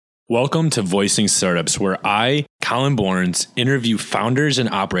Welcome to Voicing Startups, where I, Colin Borns, interview founders and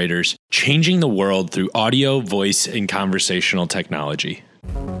operators changing the world through audio, voice, and conversational technology.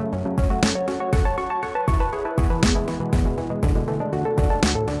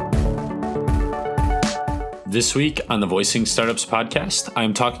 This week on the Voicing Startups podcast,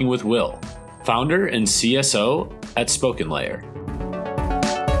 I'm talking with Will, founder and CSO at SpokenLayer.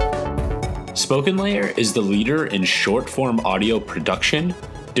 SpokenLayer is the leader in short-form audio production,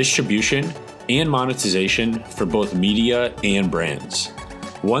 distribution, and monetization for both media and brands.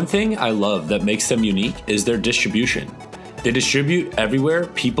 One thing I love that makes them unique is their distribution. They distribute everywhere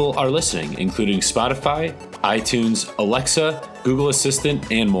people are listening, including Spotify, iTunes, Alexa, Google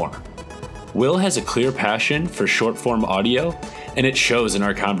Assistant, and more. Will has a clear passion for short-form audio, and it shows in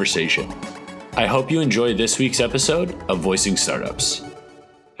our conversation. I hope you enjoy this week's episode of Voicing Startups.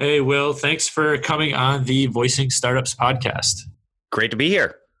 Hey, Will, thanks for coming on the Voicing Startups podcast. Great to be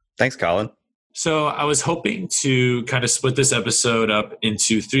here. Thanks, Colin. So I was hoping to kind of split this episode up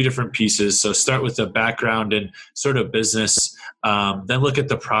into three different pieces. So start with the background and sort of business, then look at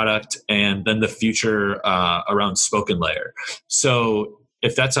the product, and then the future around SpokenLayer. So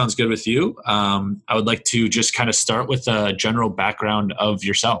if that sounds good with you, I would like to just kind of start with a general background of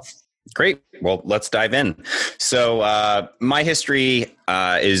yourself. Great. Well, let's dive in. So my history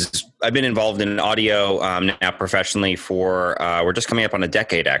is I've been involved in audio now professionally for we're just coming up on a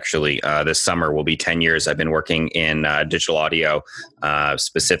decade, actually. This summer will be 10 years I've been working in digital audio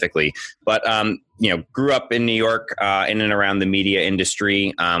specifically. But grew up in New York in and around the media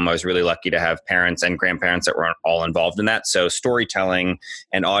industry. I was really lucky to have parents and grandparents that were all involved in that. So storytelling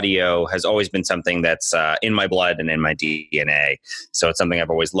and audio has always been something that's in my blood and in my DNA. So it's something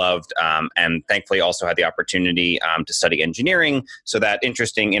I've always loved. And thankfully also had the opportunity to study engineering. So that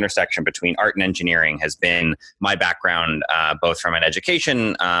interesting intersection between art and engineering has been my background, both from an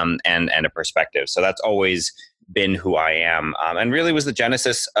education and a perspective. So that's always been who I am, and really was the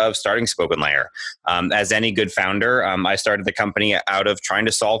genesis of starting SpokenLayer. As any good founder, I started the company out of trying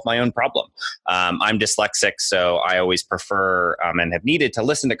to solve my own problem. I'm dyslexic, so I always prefer and have needed to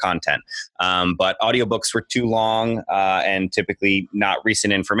listen to content. But audiobooks were too long and typically not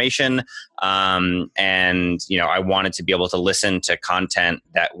recent information. And I wanted to be able to listen to content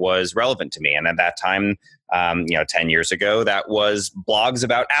that was relevant to me. And at that time, 10 years ago, that was blogs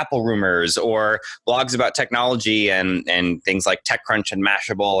about Apple rumors or blogs about technology and things like TechCrunch and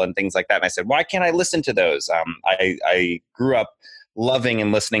Mashable and things like that. And I said, why can't I listen to those? I grew up loving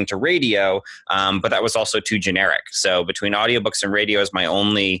and listening to radio, but that was also too generic. So between audiobooks and radio is my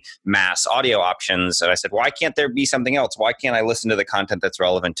only mass audio options. And I said, why can't there be something else? Why can't I listen to the content that's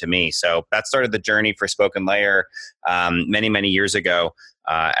relevant to me? So that started the journey for SpokenLayer many, many years ago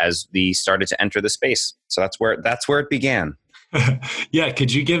as we started to enter the space. So that's where it began. Yeah,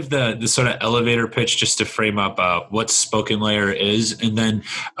 could you give the sort of elevator pitch just to frame up what SpokenLayer is? And then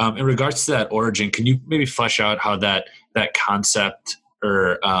in regards to that origin, can you maybe flesh out how that concept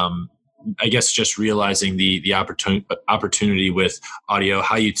or I guess just realizing the opportunity with audio,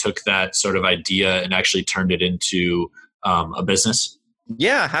 how you took that sort of idea and actually turned it into a business?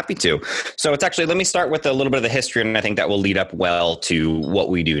 Yeah, happy to. So it's actually, let me start with a little bit of the history, and I think that will lead up well to what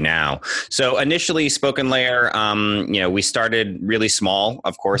we do now. So initially, SpokenLayer, we started really small,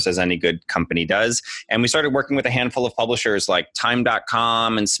 of course, as any good company does. And we started working with a handful of publishers like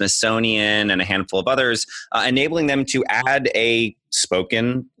Time.com and Smithsonian and a handful of others, enabling them to add a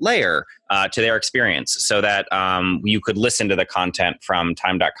spoken layer to their experience so that you could listen to the content from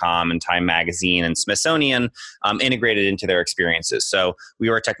Time.com and Time Magazine and Smithsonian integrated into their experiences. So we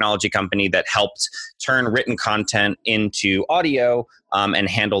were a technology company that helped turn written content into audio and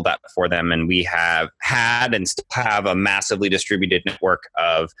handle that for them. And we have had and still have a massively distributed network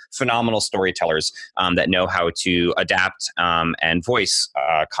of phenomenal storytellers that know how to adapt and voice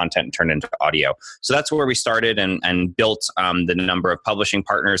content and turn it into audio. So that's where we started and built the number of publishing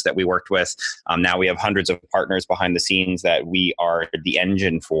partners that we worked with. Now we have hundreds of partners behind the scenes that we are the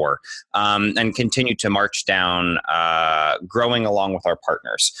engine for, and continue to march down, growing along with our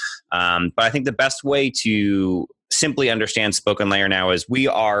partners. But I think the best way to simply understand SpokenLayer now is we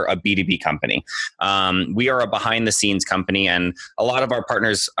are a B2B company. We are a behind the scenes company, and a lot of our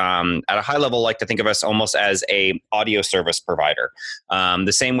partners at a high level like to think of us almost as a audio service provider.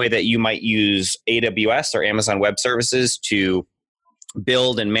 The same way that you might use AWS or Amazon Web Services to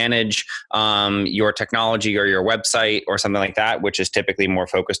build and manage your technology or your website or something like that, which is typically more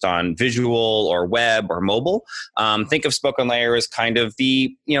focused on visual or web or mobile. Think of SpokenLayer as kind of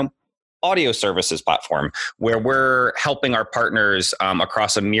the, audio services platform where we're helping our partners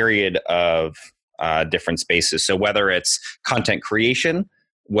across a myriad of different spaces. So whether it's content creation,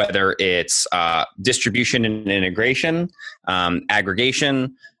 whether it's distribution and integration,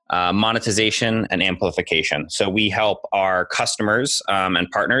 aggregation, monetization, and amplification. So we help our customers and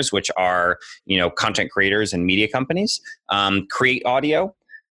partners, which are content creators and media companies, create audio,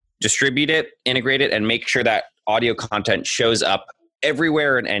 distribute it, integrate it, and make sure that audio content shows up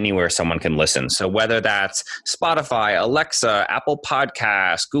everywhere and anywhere someone can listen. So whether that's Spotify, Alexa, Apple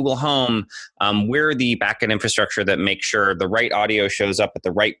Podcasts, Google Home, we're the backend infrastructure that makes sure the right audio shows up at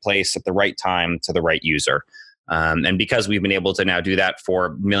the right place at the right time to the right user. And because we've been able to now do that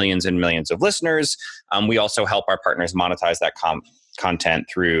for millions and millions of listeners, we also help our partners monetize that content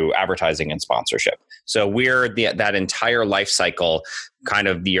through advertising and sponsorship. So we're that entire life cycle, kind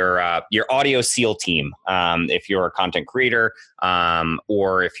of your audio SEAL team. If you're a content creator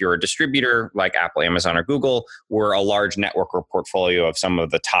or if you're a distributor like Apple, Amazon, or Google, we're a large network or portfolio of some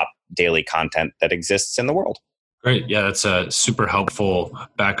of the top daily content that exists in the world. Great. Yeah, that's a super helpful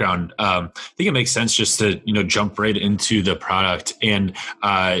background. I think it makes sense just to, jump right into the product. And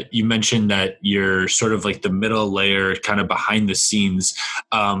you mentioned that you're sort of like the middle layer, kind of behind the scenes.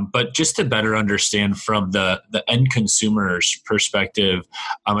 But just to better understand from the end consumer's perspective,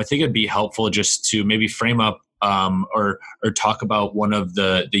 I think it'd be helpful just to maybe frame up or talk about one of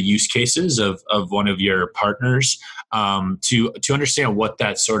the use cases of one of your partners to understand what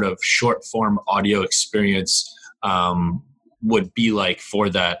that sort of short form audio experience would be like for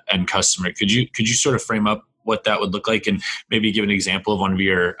that end customer. Could you sort of frame up what that would look like and maybe give an example of one of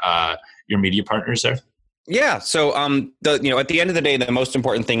your media partners there? Yeah. So, at the end of the day, the most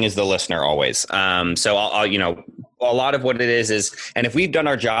important thing is the listener always. So I'll a lot of what it is, and if we've done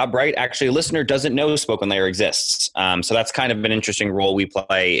our job right, actually a listener doesn't know Spoken Layer exists. So that's kind of an interesting role we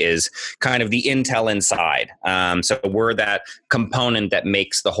play, is kind of the intel inside. So we're that component that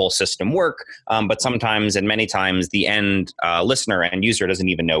makes the whole system work. But sometimes and many times the end listener and user doesn't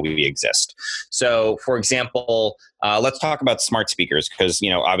even know we exist. So for example, let's talk about smart speakers, because,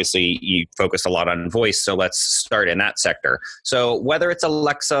 obviously you focus a lot on voice. So let's start in that sector. So whether it's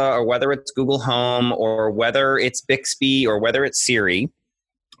Alexa or whether it's Google Home or whether it's Bixby or whether it's Siri,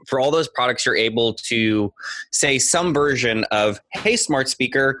 for all those products, you're able to say some version of, hey, smart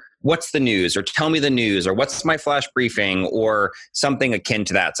speaker, what's the news? Or tell me the news, or what's my flash briefing, or something akin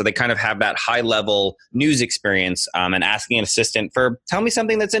to that. So they kind of have that high level news experience, and asking an assistant for, tell me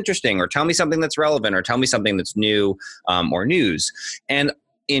something that's interesting, or tell me something that's relevant, or tell me something that's new, or news. And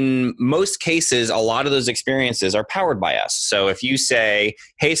in most cases, a lot of those experiences are powered by us. So if you say,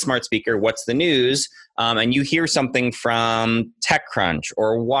 hey, smart speaker, what's the news? And you hear something from TechCrunch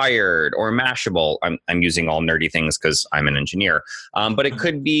or Wired or Mashable. I'm using all nerdy things because I'm an engineer. But it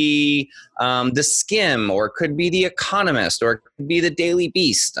could be The Skim, or it could be The Economist, or it could be The Daily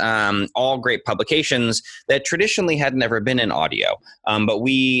Beast. All great publications that traditionally had never been in audio. But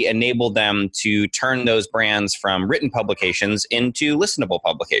we enabled them to turn those brands from written publications into listenable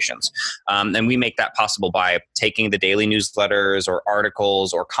publications. And we make that possible by taking the daily newsletters or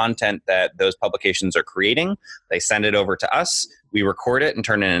articles or content that those publications are creating. They send it over to us. We record it and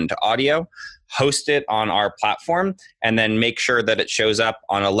turn it into audio, host it on our platform, and then make sure that it shows up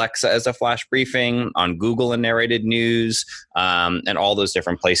on Alexa as a flash briefing, on Google and narrated news, and all those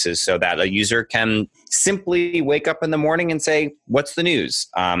different places, so that a user can simply wake up in the morning and say, what's the news?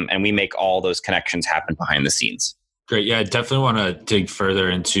 And we make all those connections happen behind the scenes. Great. Yeah, I definitely want to dig further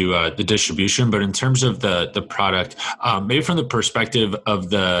into the distribution, but in terms of the product, maybe from the perspective of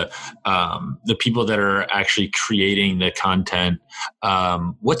the people that are actually creating the content,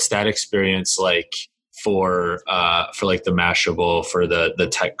 what's that experience like for like the Mashable, for the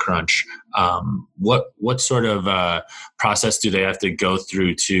TechCrunch? What sort of process do they have to go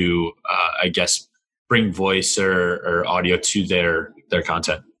through to, I guess, bring voice or audio to their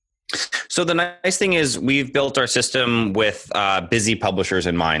content? So the nice thing is we've built our system with busy publishers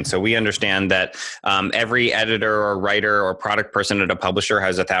in mind. So we understand that every editor or writer or product person at a publisher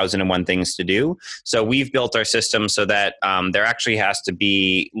has 1,001 things to do. So we've built our system so that there actually has to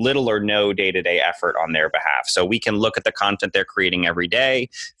be little or no day-to-day effort on their behalf. So we can look at the content they're creating every day,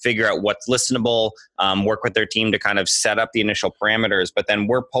 figure out what's listenable, work with their team to kind of set up the initial parameters, but then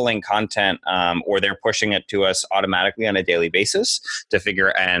we're pulling content or they're pushing it to us automatically on a daily basis to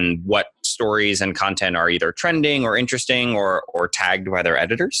figure and what stories and content are either trending or interesting or tagged by their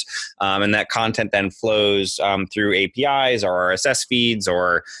editors. And that content then flows through APIs or RSS feeds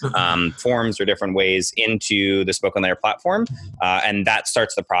or forms or different ways into the Spoken Layer platform. And that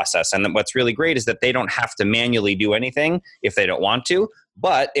starts the process. And what's really great is that they don't have to manually do anything if they don't want to.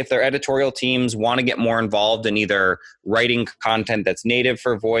 But if their editorial teams want to get more involved in either writing content that's native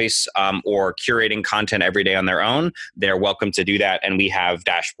for voice or curating content every day on their own, they're welcome to do that. And we have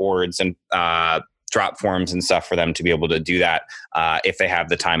dashboards and drop forms and stuff for them to be able to do that if they have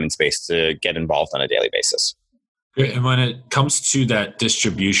the time and space to get involved on a daily basis. Great. And when it comes to that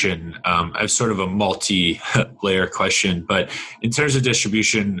distribution, I have sort of a multi-layer question, but in terms of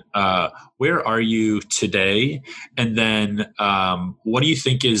distribution, where are you today? And then what do you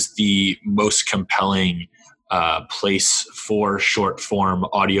think is the most compelling place for short form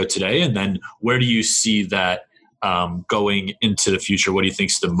audio today? And then where do you see that going into the future? What do you think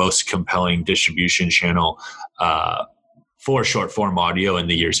is the most compelling distribution channel for short form audio in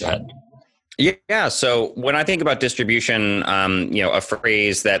the years ahead? Yeah. So when I think about distribution, a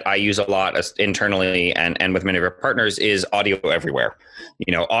phrase that I use a lot internally and with many of our partners is audio everywhere.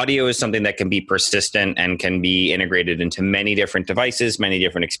 Audio is something that can be persistent and can be integrated into many different devices, many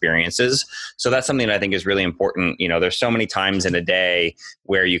different experiences. So that's something that I think is really important. There's so many times in a day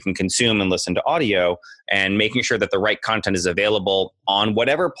where you can consume and listen to audio, and making sure that the right content is available on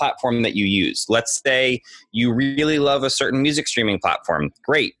whatever platform that you use. Let's say you really love a certain music streaming platform.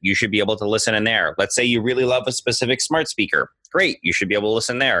 Great. You should be able to listen in there. Let's say you really love a specific smart speaker. Great. You should be able to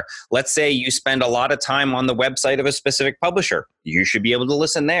listen there. Let's say you spend a lot of time on the website of a specific publisher. You should be able to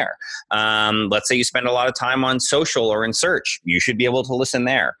listen there. Let's say you spend a lot of time on social or in search. You should be able to listen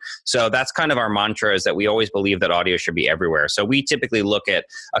there. So that's kind of our mantra, is that we always believe that audio should be everywhere. So we typically look at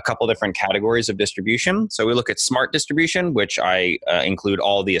a couple different categories of distribution. So we look at smart distribution, which I include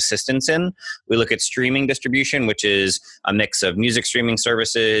all the assistants in. We look at streaming distribution, which is a mix of music streaming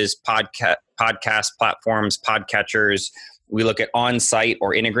services, podcast platforms, podcatchers. We look at on-site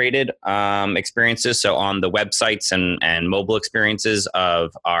or integrated experiences, so on the websites and mobile experiences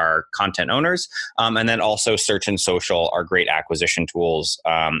of our content owners. And then also search and social are great acquisition tools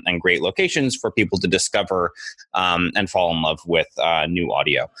and great locations for people to discover and fall in love with new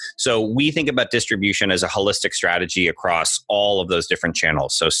audio. So we think about distribution as a holistic strategy across all of those different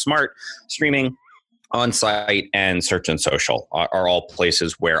channels. So smart, streaming, on-site, and search and social are all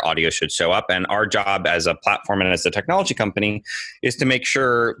places where audio should show up. And our job as a platform and as a technology company is to make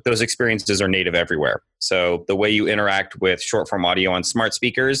sure those experiences are native everywhere. So the way you interact with short-form audio on smart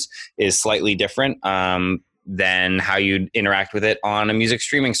speakers is slightly different than how you'd interact with it on a music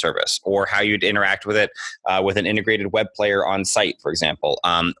streaming service, or how you'd interact with it with an integrated web player on site, for example,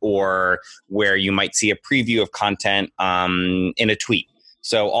 or where you might see a preview of content in a tweet.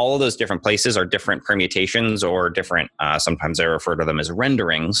 So all of those different places are different permutations or different, sometimes I refer to them as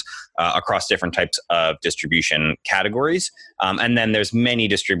renderings across different types of distribution categories. And then there's many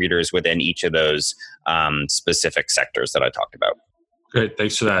distributors within each of those specific sectors that I talked about. Great,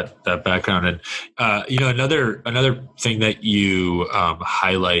 thanks for that background. And another thing that you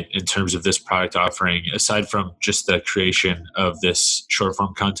highlight in terms of this product offering, aside from just the creation of this short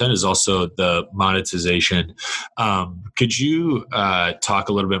form content, is also the monetization. Could you talk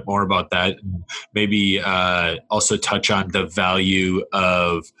a little bit more about that, and maybe also touch on the value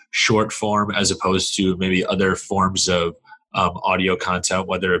of short form as opposed to maybe other forms of audio content,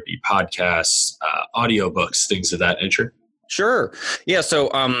 whether it be podcasts, audiobooks, things of that nature? Sure. Yeah. So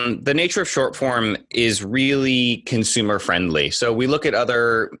the nature of short form is really consumer friendly. So we look at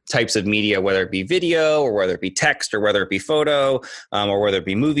other types of media, whether it be video or whether it be text or whether it be photo or whether it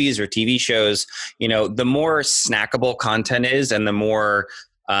be movies or TV shows. The more snackable content is and the more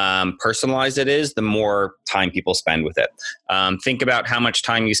personalized it is, the more time people spend with it. Think about how much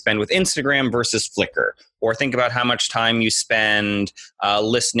time you spend with Instagram versus Flickr, or think about how much time you spend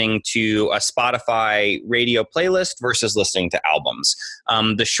listening to a Spotify radio playlist versus listening to albums.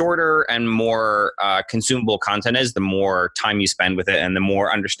 The shorter and more consumable content is, the more time you spend with it, and the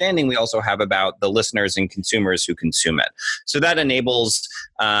more understanding we also have about the listeners and consumers who consume it. So that enables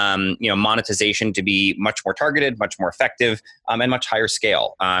monetization to be much more targeted, much more effective, and much higher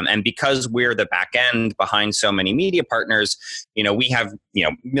scale. And because we're the back end behind so many media partners, we have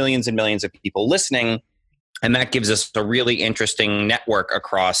millions and millions of people listening. And that gives us a really interesting network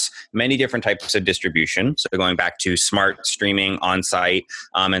across many different types of distribution. So going back to smart, streaming, on-site,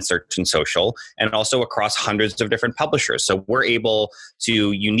 and search and social, and also across hundreds of different publishers. So we're able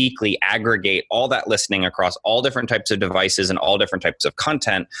to uniquely aggregate all that listening across all different types of devices and all different types of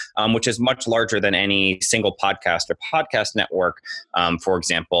content, which is much larger than any single podcast or podcast network, for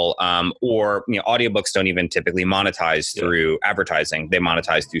example. Or audiobooks don't even typically monetize through advertising. They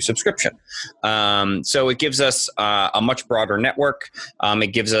monetize through subscription. So it gives gives us a much broader network.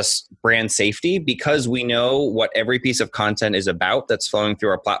 It gives us brand safety because we know what every piece of content is about that's flowing through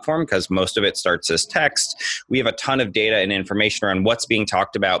our platform, because most of it starts as text. We have a ton of data and information around what's being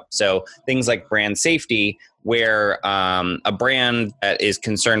talked about. So things like brand safety, where a brand that is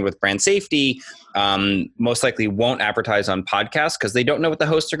concerned with brand safety most likely won't advertise on podcasts because they don't know what the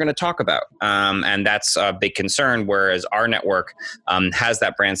hosts are going to talk about. And that's a big concern, whereas our network has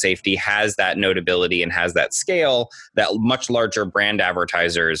that brand safety, has that notability, and has that scale that much larger brand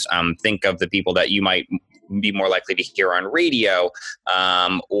advertisers think of the people that you might be more likely to hear on radio,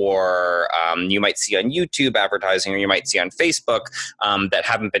 or you might see on YouTube advertising, or you might see on Facebook, that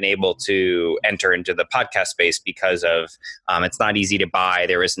haven't been able to enter into the podcast space because of it's not easy to buy,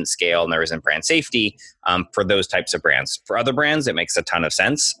 there isn't scale, and there isn't brand safety for those types of brands. For other brands, it makes a ton of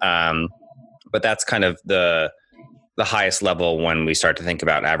sense, but that's kind of the highest level when we start to think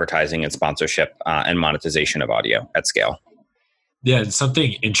about advertising and sponsorship and monetization of audio at scale. Yeah, and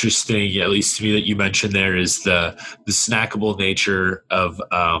something interesting, at least to me, that you mentioned there is the snackable nature of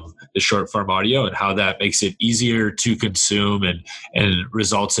the short form audio and how that makes it easier to consume and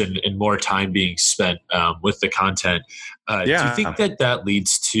results in more time being spent with the content. Do you think that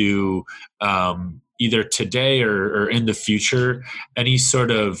leads to either today or in the future any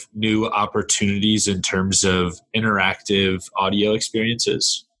sort of new opportunities in terms of interactive audio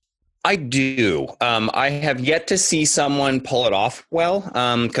experiences? I do. I have yet to see someone pull it off well,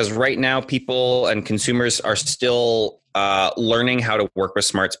 because right now people and consumers are still learning how to work with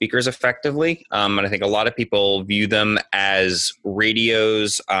smart speakers effectively. And I think a lot of people view them as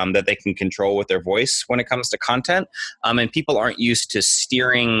radios that they can control with their voice when it comes to content. And people aren't used to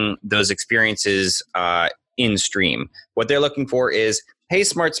steering those experiences in stream. What they're looking for is, hey,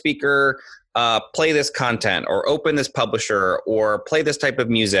 smart speaker, play this content, or open this publisher, or play this type of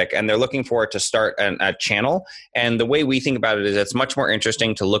music, and they're looking for it to start a channel. And the way we think about it is it's much more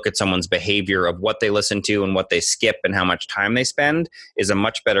interesting to look at someone's behavior of what they listen to and what they skip and how much time they spend is a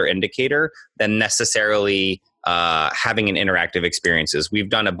much better indicator than necessarily having an interactive experiences. We've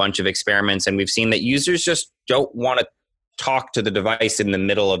done a bunch of experiments, and we've seen that users just don't want to talk to the device in the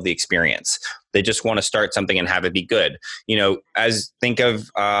middle of the experience. They just want to start something and have it be good. You know, as think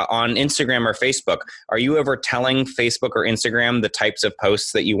of on Instagram or Facebook, are you ever telling Facebook or Instagram the types of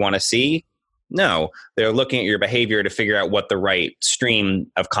posts that you want to see? No, they're looking at your behavior to figure out what the right stream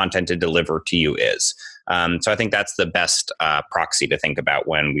of content to deliver to you is. So I think that's the best proxy to think about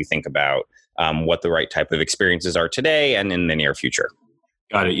when we think about what the right type of experiences are today and in the near future.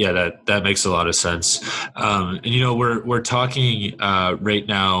 Got it. Yeah, that makes a lot of sense. And you know, we're talking right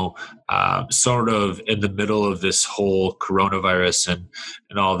now, sort of in the middle of this whole coronavirus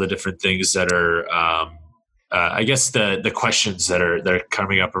and all the different things that are, I guess the questions that are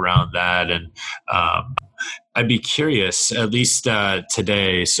coming up around that, and I'd be curious, at least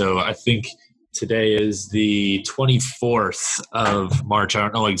today. So I think today is the 24th of March. I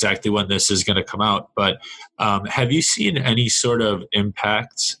don't know exactly when this is going to come out, but have you seen any sort of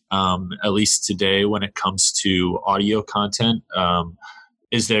impact, at least today, when it comes to audio content?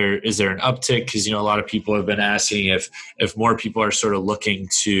 Is there an uptick? Because, you know, a lot of people have been asking if more people are sort of looking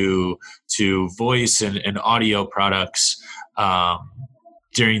to voice and audio products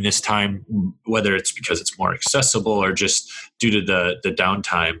during this time, whether it's because it's more accessible or just due to the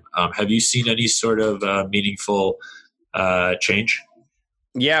downtime. Have you seen any sort of meaningful change?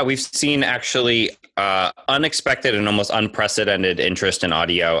 Yeah, we've seen actually unexpected and almost unprecedented interest in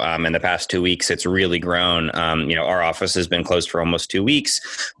audio in the past 2 weeks. It's really grown. You know, our office has been closed for almost 2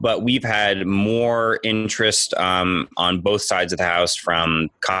 weeks, but we've had more interest on both sides of the house from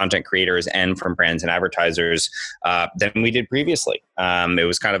content creators and from brands and advertisers than we did previously. It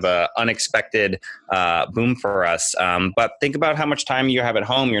was kind of an unexpected boom for us. But think about how much time you have at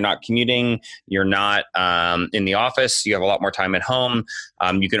home. You're not commuting. You're not in the office. You have a lot more time at home.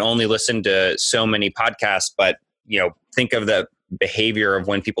 You can only listen to so many podcasts, but, you know, think of the behavior of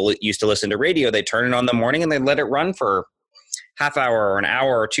when people used to listen to radio. They turn it on in the morning and they let it run for half hour or an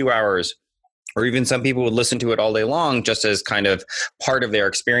hour or 2 hours, or even some people would listen to it all day long just as kind of part of their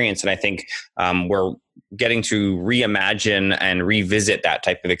experience. And I think we're getting to reimagine and revisit that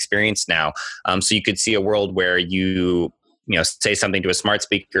type of experience now. So you could see a world where you say something to a smart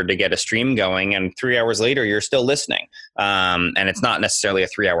speaker to get a stream going, and 3 hours later, you're still listening. And it's not necessarily a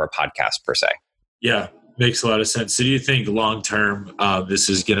 3-hour podcast per se. Yeah, makes a lot of sense. So do you think long-term, this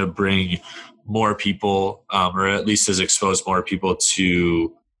is going to bring more people, or at least has exposed more people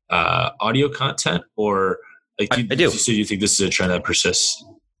to audio content? Or like, I do. So do you think this is a trend that persists?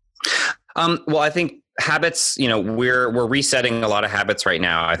 Well, I think habits, we're resetting a lot of habits right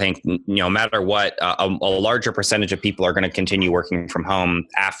now. I think, no matter what, a larger percentage of people are going to continue working from home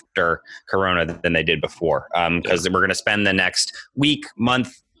after Corona than they did before, because we're going to spend the next week,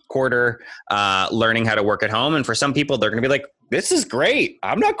 month, quarter learning how to work at home. And for some people, they're going to be like, this is great.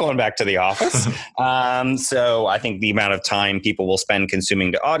 I'm not going back to the office. So I think the amount of time people will spend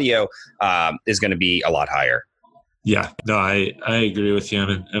consuming the audio is going to be a lot higher. Yeah, no, I agree with you.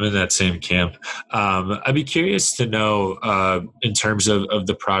 I'm in that same camp. I'd be curious to know, in terms of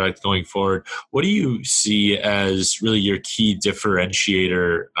the product going forward, what do you see as really your key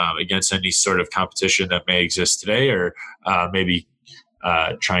differentiator against any sort of competition that may exist today, or maybe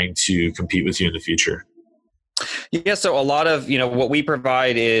trying to compete with you in the future? Yeah, so a lot of, what we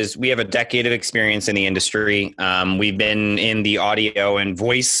provide is we have a decade of experience in the industry. We've been in the audio and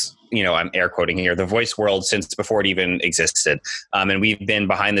voice, I'm air quoting here, the voice world since before it even existed. And we've been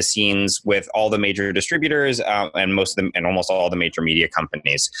behind the scenes with all the major distributors and most of them and almost all the major media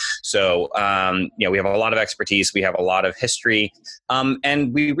companies. So, we have a lot of expertise. We have a lot of history.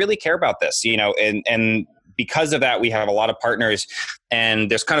 And we really care about this, and because of that, we have a lot of partners, and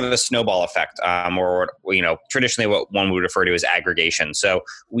there's kind of a snowball effect, or traditionally what one would refer to as aggregation. So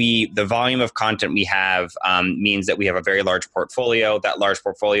the volume of content we have means that we have a very large portfolio. That large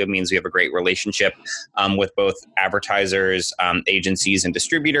portfolio means we have a great relationship with both advertisers, agencies, and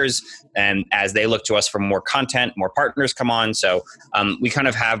distributors. And as they look to us for more content, more partners come on. So we kind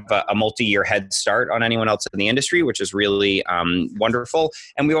of have a multi-year head start on anyone else in the industry, which is really wonderful.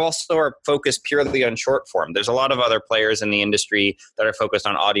 And we also are focused purely on short form. There's a lot of other players in the industry that are focused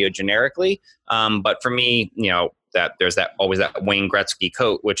on audio generically. But for me, that there's always that Wayne Gretzky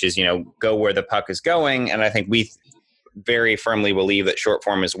quote, which is, go where the puck is going. And I think we very firmly believe that short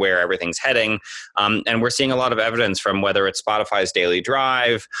form is where everything's heading. And we're seeing a lot of evidence from whether it's Spotify's Daily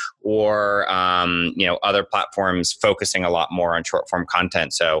Drive or, other platforms focusing a lot more on short form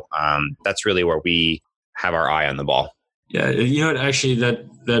content. So that's really where we have our eye on the ball. Yeah, actually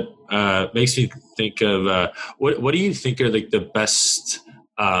that makes me think of what do you think are like the best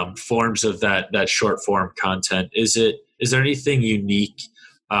forms of that short form content? Is there anything unique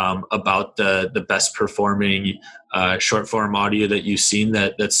about the best performing short form audio that you've seen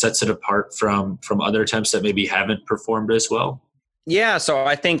that sets it apart from other attempts that maybe haven't performed as well? Yeah, so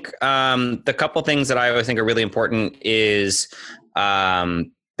I think the couple things that I always think are really important is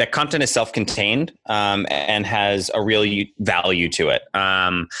that content is self-contained and has a real value to it.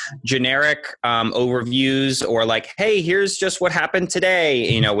 Generic overviews or like, hey, here's just what happened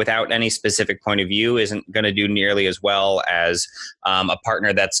today, without any specific point of view isn't going to do nearly as well as a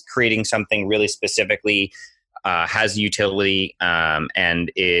partner that's creating something really specifically, has utility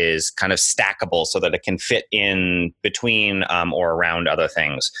and is kind of stackable so that it can fit in between or around other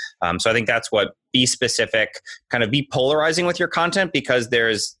things. So I think that's what be specific, kind of be polarizing with your content because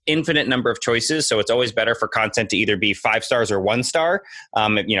there's infinite number of choices. So it's always better for content to either be 5 stars or 1 star.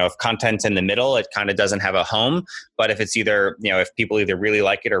 If content's in the middle, it kind of doesn't have a home. But if it's either, if people either really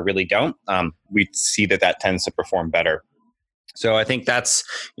like it or really don't, we see that tends to perform better. So I think that's,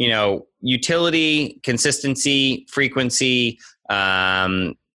 utility, consistency, frequency,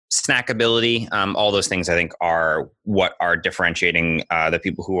 snackability, all those things I think are what are differentiating the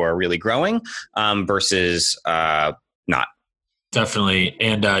people who are really growing versus not. Definitely.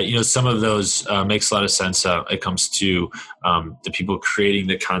 And, some of those makes a lot of sense. It comes to the people creating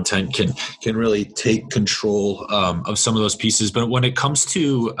the content can really take control of some of those pieces. But when it comes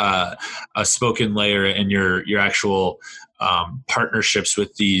to a spoken layer and your actual partnerships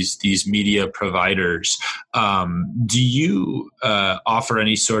with these media providers, do you offer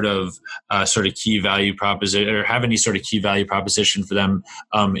any sort of key value proposition or have any sort of key value proposition for them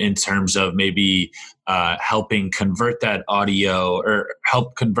in terms of maybe helping convert that audio or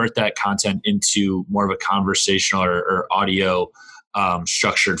help convert that content into more of a conversational or audio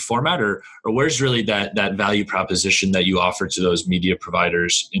structured format, or where's really that value proposition that you offer to those media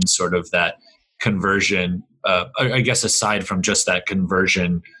providers in sort of that conversion, I guess, aside from just that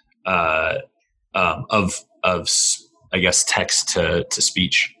conversion of I guess text to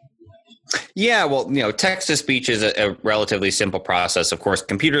speech? Yeah, well, text to speech is a relatively simple process. Of course,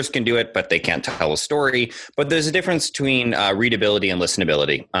 computers can do it, but they can't tell a story. But there's a difference between readability and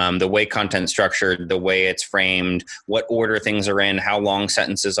listenability. The way content's structured, the way it's framed, what order things are in, how long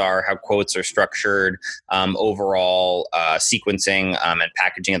sentences are, how quotes are structured, overall sequencing and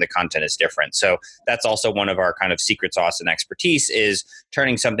packaging of the content is different. So that's also one of our kind of secret sauce and expertise is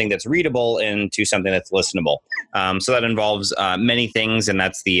turning something that's readable into something that's listenable. So that involves many things, and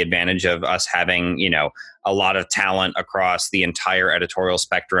that's the advantage of of us having, a lot of talent across the entire editorial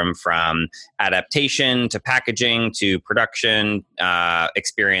spectrum, from adaptation to packaging to production,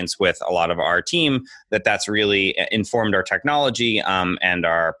 experience with a lot of our team, that's really informed our technology and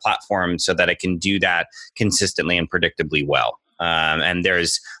our platform so that it can do that consistently and predictably well. And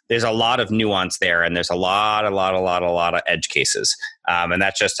there's a lot of nuance there, and there's a lot of edge cases, and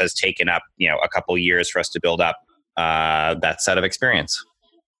that just has taken up a couple years for us to build up that set of experience.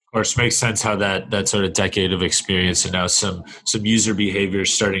 Of course, makes sense how that sort of decade of experience and now some user behavior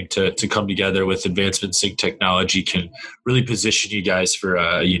starting to come together with advancements in technology can really position you guys for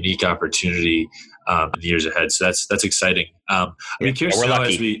a unique opportunity in the years ahead. So that's exciting. I'm curious we're to know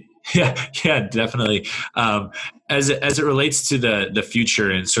lucky. as we. Yeah, definitely. As it relates to the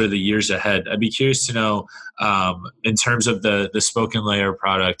future and sort of the years ahead, I'd be curious to know, in terms of the SpokenLayer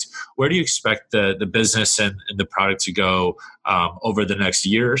product, where do you expect the business and the product to go over the next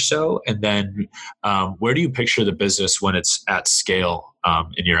year or so? And then where do you picture the business when it's at scale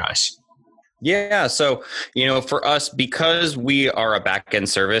in your eyes? Yeah. So, for us, because we are a back-end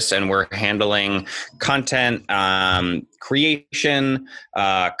service and we're handling content creation,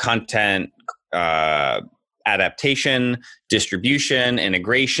 content adaptation, distribution,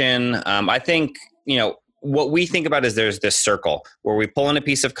 integration, I think, what we think about is there's this circle where we pull in a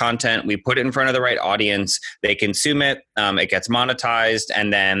piece of content, we put it in front of the right audience, they consume it, it gets monetized,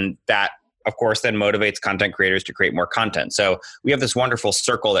 and then that, of course, then motivates content creators to create more content. So we have this wonderful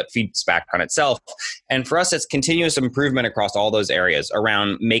circle that feeds back on itself. And for us, it's continuous improvement across all those areas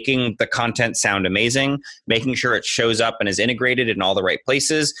around making the content sound amazing, making sure it shows up and is integrated in all the right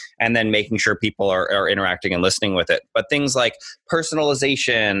places, and then making sure people are interacting and listening with it. But things like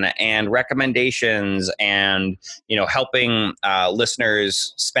personalization and recommendations and, helping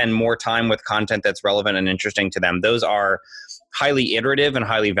listeners spend more time with content that's relevant and interesting to them, those are highly iterative and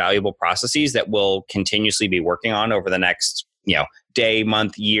highly valuable processes that we'll continuously be working on over the next, day,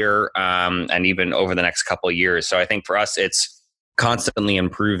 month, year, and even over the next couple of years. So I think for us, it's constantly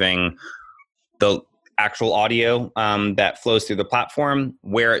improving the actual audio that flows through the platform,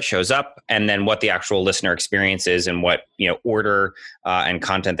 where it shows up, and then what the actual listener experience is and what, order and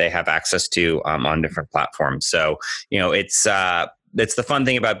content they have access to on different platforms. So, it's the fun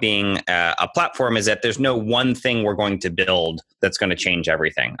thing about being a platform is that there's no one thing we're going to build that's going to change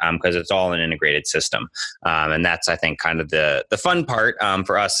everything, because it's all an integrated system. And that's, I think, kind of the fun part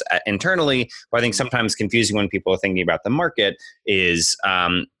for us internally, what I think sometimes confusing when people are thinking about the market is,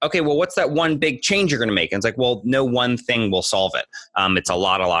 okay, well, what's that one big change you're going to make? And it's like, well, no one thing will solve it. It's a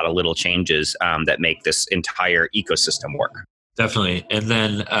lot of little changes that make this entire ecosystem work. Definitely. And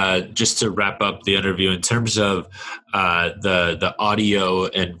then just to wrap up the interview, in terms of the audio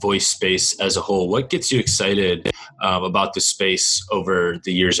and voice space as a whole, what gets you excited about the space over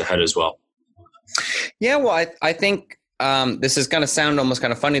the years ahead as well? Yeah, well, I think this is going to sound almost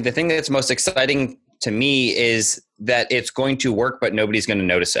kind of funny. The thing that's most exciting to me is that it's going to work, but nobody's going to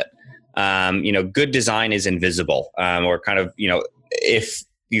notice it. Good design is invisible, or kind of, if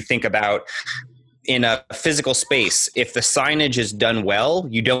you think about in a physical space, if the signage is done well,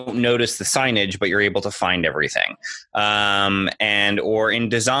 you don't notice the signage, but you're able to find everything. Or in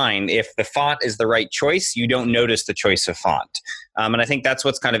design, if the font is the right choice, you don't notice the choice of font. And I think that's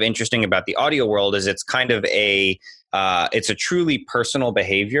what's kind of interesting about the audio world is it's kind of it's a truly personal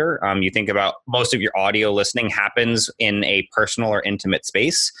behavior. You think about most of your audio listening happens in a personal or intimate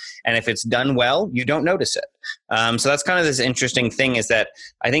space. And if it's done well, you don't notice it. So that's kind of this interesting thing is that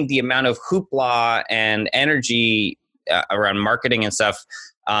I think the amount of hoopla and energy around marketing and stuff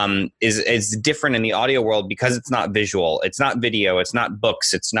is different in the audio world because it's not visual, it's not video, it's not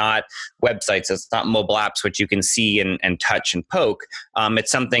books, it's not websites, it's not mobile apps, which you can see and touch and poke.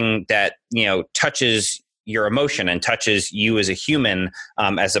 It's something that, touches your emotion and touches you as a human,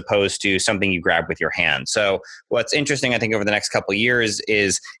 as opposed to something you grab with your hand. So what's interesting, I think, over the next couple of years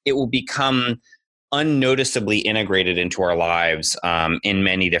is it will become unnoticeably integrated into our lives in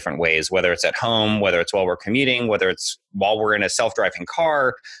many different ways, whether it's at home, whether it's while we're commuting, whether it's while we're in a self-driving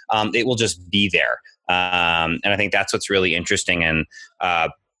car, it will just be there. And I think that's what's really interesting and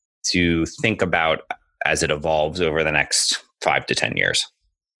to think about as it evolves over the next 5 to 10 years.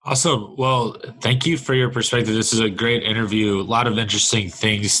 Awesome. Well, thank you for your perspective. This is a great interview. A lot of interesting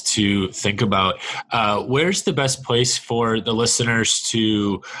things to think about. Where's the best place for the listeners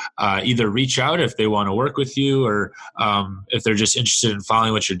to either reach out if they want to work with you or if they're just interested in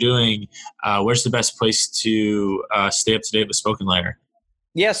following what you're doing? Where's the best place to stay up to date with SpokenLayer?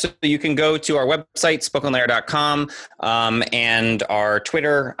 Yeah, so you can go to our website, spokenlayer.com, and our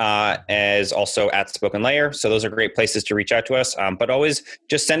Twitter is also @SpokenLayer. So those are great places to reach out to us. But always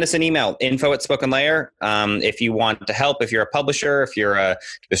just send us an email, info@SpokenLayer. If you want to help, if you're a publisher, if you're a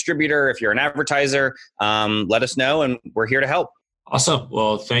distributor, if you're an advertiser, let us know, and we're here to help. Awesome.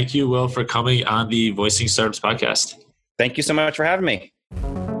 Well, thank you, Will, for coming on the Voicing Startups podcast. Thank you so much for having me.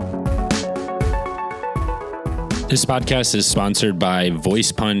 This podcast is sponsored by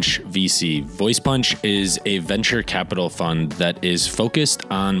VoicePunch VC. VoicePunch is a venture capital fund that is focused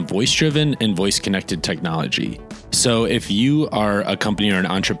on voice-driven and voice-connected technology. So if you are a company or an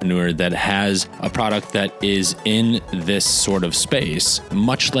entrepreneur that has a product that is in this sort of space,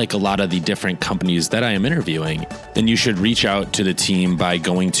 much like a lot of the different companies that I am interviewing, then you should reach out to the team by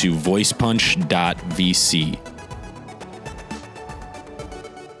going to voicepunch.vc.